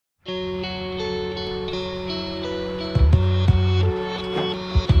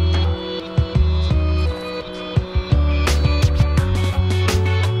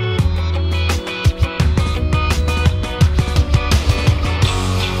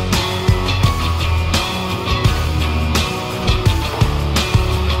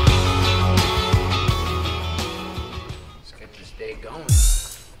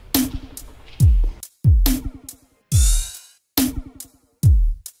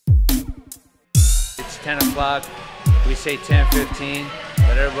10 o'clock. We say 10:15,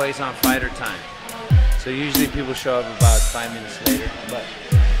 but everybody's on fighter time. So usually people show up about 5 minutes later, but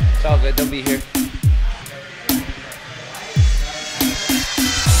it's all good, they'll be here.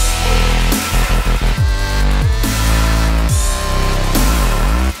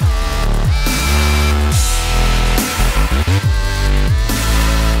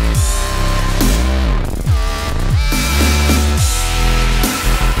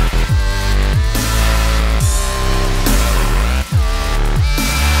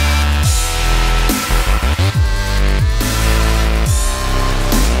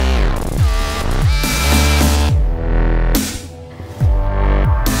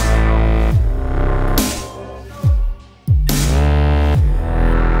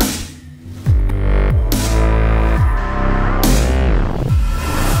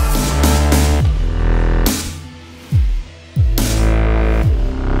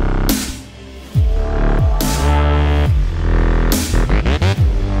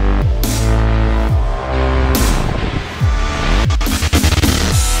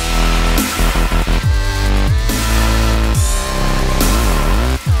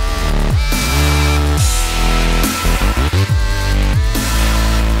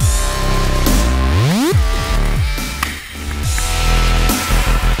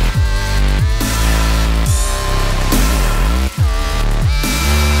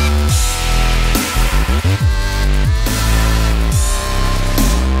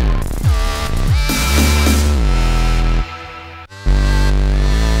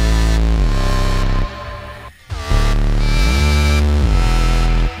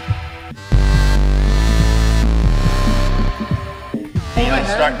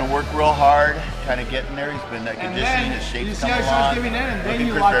 Starting to work real hard, kind of getting there. He's been conditioning, his shape's coming along.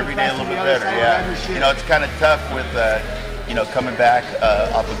 Looking for every day a little bit better, yeah. You know, it's kind of tough with, you know, coming back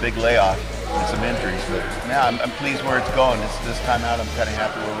off a big layoff with some injuries. But now I'm pleased where it's going. This time out, I'm kind of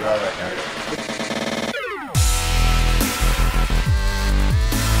happy where we are right now.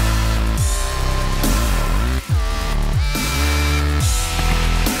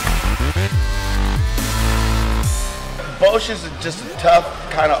 Boetsch is just a tough,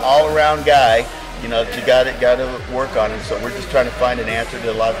 kind of all-around guy, you know, that you got to work on him. So we're just trying to find an answer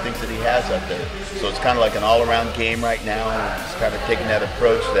to a lot of things that he has out there. So it's kind of like an all-around game right now, and we're just kind of taking that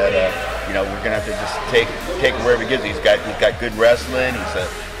approach that, you know, we're gonna have to just take wherever he gives. He's got good wrestling. He's a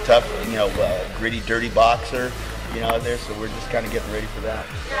tough, you know, gritty, dirty boxer, you know, out there. So we're just kind of getting ready for that.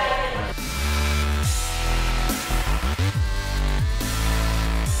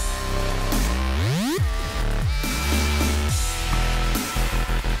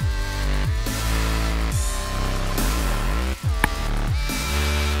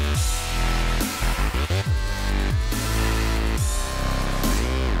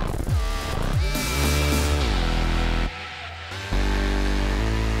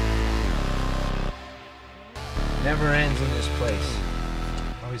 Never ends in this place.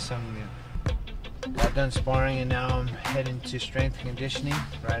 Always something new. Got done sparring and now I'm heading to strength and conditioning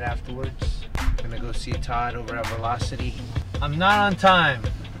right afterwards. Gonna go see Todd over at Velocity. I'm not on time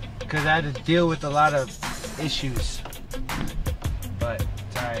because I had to deal with a lot of issues. But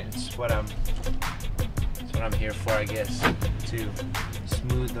it's alright, it's what I'm here for, I guess, to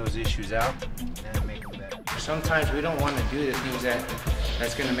smooth those issues out and make them better. Sometimes we don't want to do the things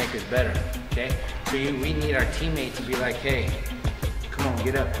that's gonna make us better, okay? So we need our teammate to be like, hey, come on,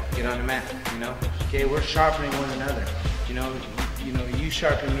 get up, get on the mat, you know? Okay, we're sharpening one another, you know, you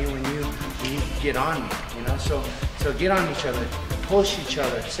sharpen me when you get on me, you know? So get on each other, push each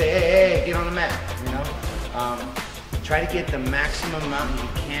other, say, hey, get on the mat, you know? Try to get the maximum amount you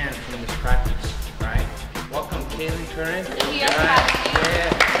can from this practice, all right? Welcome, Kaylin Curran. Yes, yeah,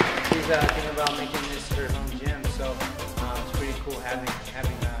 she's thinking about making this her home gym, so it's pretty cool having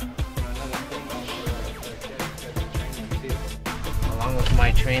another thing for training too. Along with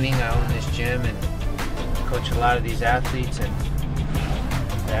my training, I own this gym and coach a lot of these athletes, and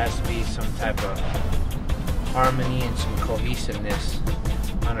there has to be some type of harmony and some cohesiveness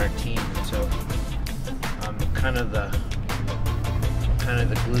on our team, and so I'm kind of the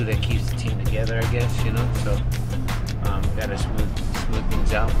glue that keeps the team together, I guess, you know. So gotta smooth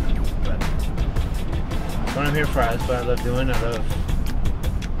things out. But that's what I'm here for. That's what I love doing.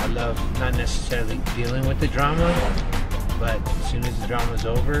 I love not necessarily dealing with the drama, but as soon as the drama's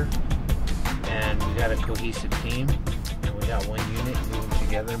over and we got a cohesive team and we got one unit moving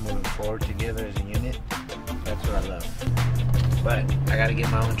together, moving forward together as a unit, that's what I love. But I gotta get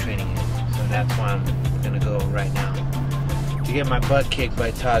my own training in, so that's why I'm gonna go right now to get my butt kicked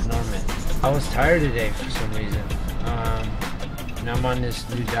by Todd Norman. I was tired today for some reason. Now I'm on this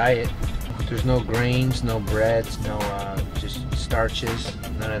new diet. There's no grains, no breads, no just starches,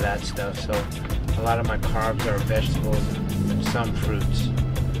 none of that stuff. So a lot of my carbs are vegetables and some fruits.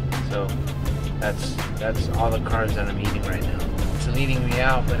 So that's all the carbs that I'm eating right now. It's leading me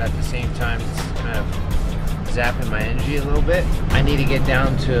out, but at the same time, it's kind of zapping my energy a little bit. I need to get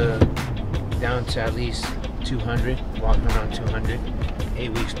down to at least 200, walking around 200, 8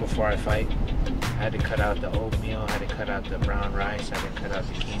 weeks before I fight. I had to cut out the oatmeal, I had to cut out the brown rice, I had to cut out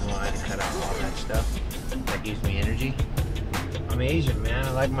the quinoa, I had to cut out all that stuff that gives me energy. I'm Asian, man.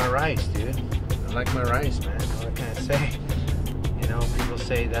 I like my rice, dude. I like my rice, man. What can I say? You know, people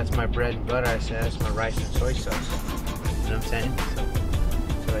say that's my bread and butter. I say that's my rice and soy sauce. You know what I'm saying? So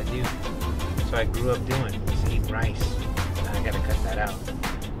that's what I do. That's what I grew up doing, just eating rice. Now I gotta cut that out.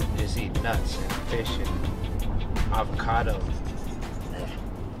 Just eat nuts and fish and avocado.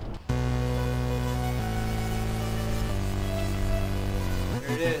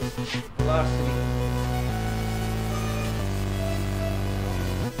 There it is, velocity.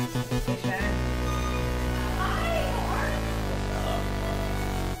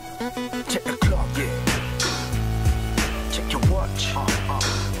 Check the clock, yeah. Check your watch.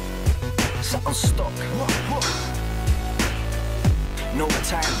 Sat on stock. No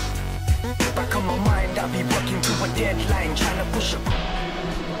time. Back on my mind, I'll be working to a deadline, trying to push up.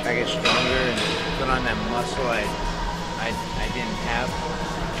 I get stronger and put on that muscle I didn't have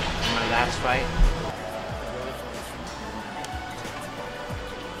in my last fight.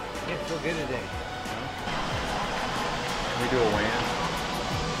 I feel good today. Can we do a weigh-in?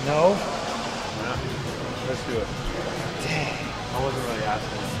 No. No. Let's do it. Dang. I wasn't really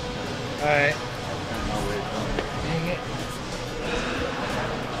asking. Alright. No weight. Dang it.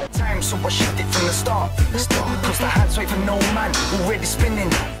 Time, so I shift it from the start. Cause the hands wait for no man, already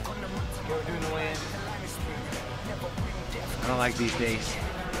spinning. We're doing the weigh-in. I don't like these days.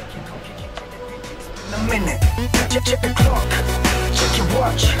 In a minute, check the clock, check your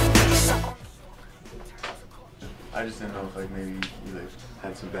watch. I just didn't know if like maybe you like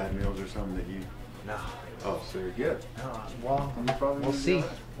had some bad meals or something that you. No. Oh, so you're good. No. Well, we'll see.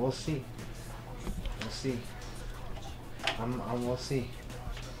 We'll see. We'll see. We'll see.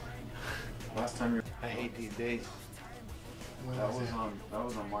 Last time you. I hate these days. That was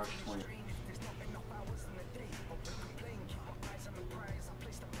on March 20th.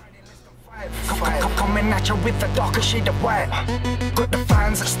 Coming at you with a darker shade of white. Got the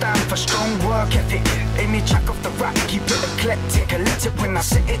fans that stand for strong work ethic. Any track off the rack, keep it eclectic. Electric when I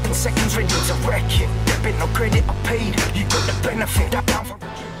sit it in seconds, ready to wreck it. Debit, no credit, I paid. You got the benefit.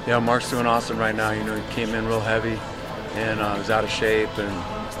 Yeah, Mark's doing awesome right now. You know, he came in real heavy and was out of shape, and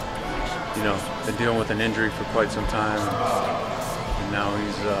you know, been dealing with an injury for quite some time. And now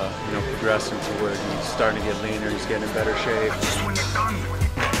he's you know, progressing to where he's starting to get leaner. He's getting in better shape.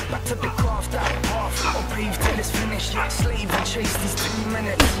 Back to the craft, that path, I'll pave till it's finished. Like slave and chase these 2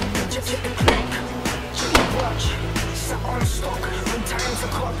 minutes. Check the clock, check your watch. Sat on stock, when time's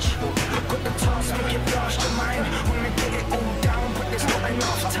a clutch. Got the task, make it blast your mind. Wanna get it all down, but there's not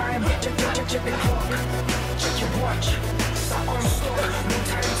enough time. Check the clock, check your watch. Sat on stock, when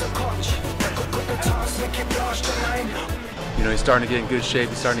time's a clutch. Got the task, make it blast your mind. You know, he's starting to get in good shape.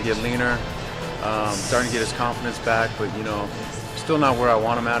 He's starting to get leaner. Starting to get his confidence back, but you know, still not where I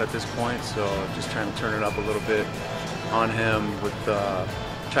want him at this point, so just trying to turn it up a little bit on him with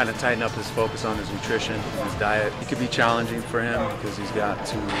trying to tighten up his focus on his nutrition and his diet. It could be challenging for him because he's got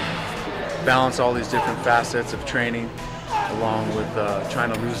to balance all these different facets of training along with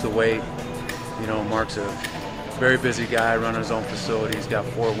trying to lose the weight. You know, Mark's a very busy guy, running his own facility. He's got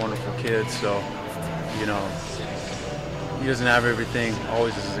 4 wonderful kids, so you know, he doesn't have everything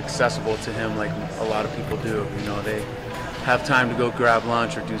always as accessible to him like a lot of people do. You know, they have time to go grab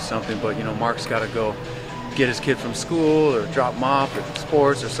lunch or do something, but you know, Mark's got to go get his kid from school or drop him off at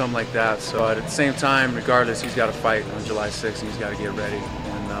sports or something like that. So at the same time, regardless, he's got to fight on July 6th and he's got to get ready,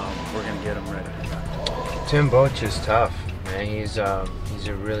 and we're going to get him ready. Tim Boetsch is tough, man. He's a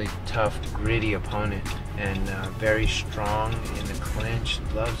really tough, gritty opponent, and very strong in the clinch.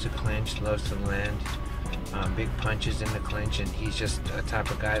 Loves to land big punches in the clinch, and he's just a type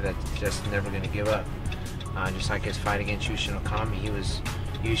of guy that's just never going to give up. Just like his fight against Yushin Okami,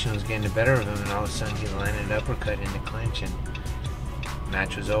 Yushin was getting the better of him, and all of a sudden he landed an uppercut in the clinch, and the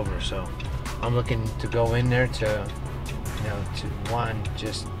match was over. So I'm looking to go in there to, you know, to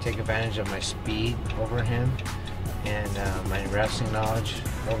just take advantage of my speed over him and my wrestling knowledge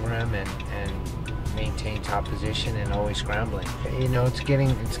over him, and maintain top position and always scrambling. You know, it's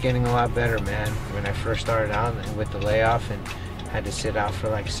getting a lot better, man. When I first started out with the layoff and had to sit out for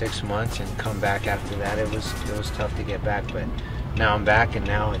like 6 months and come back after that, it was tough to get back, but now I'm back, and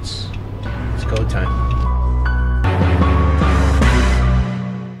now it's Anytime.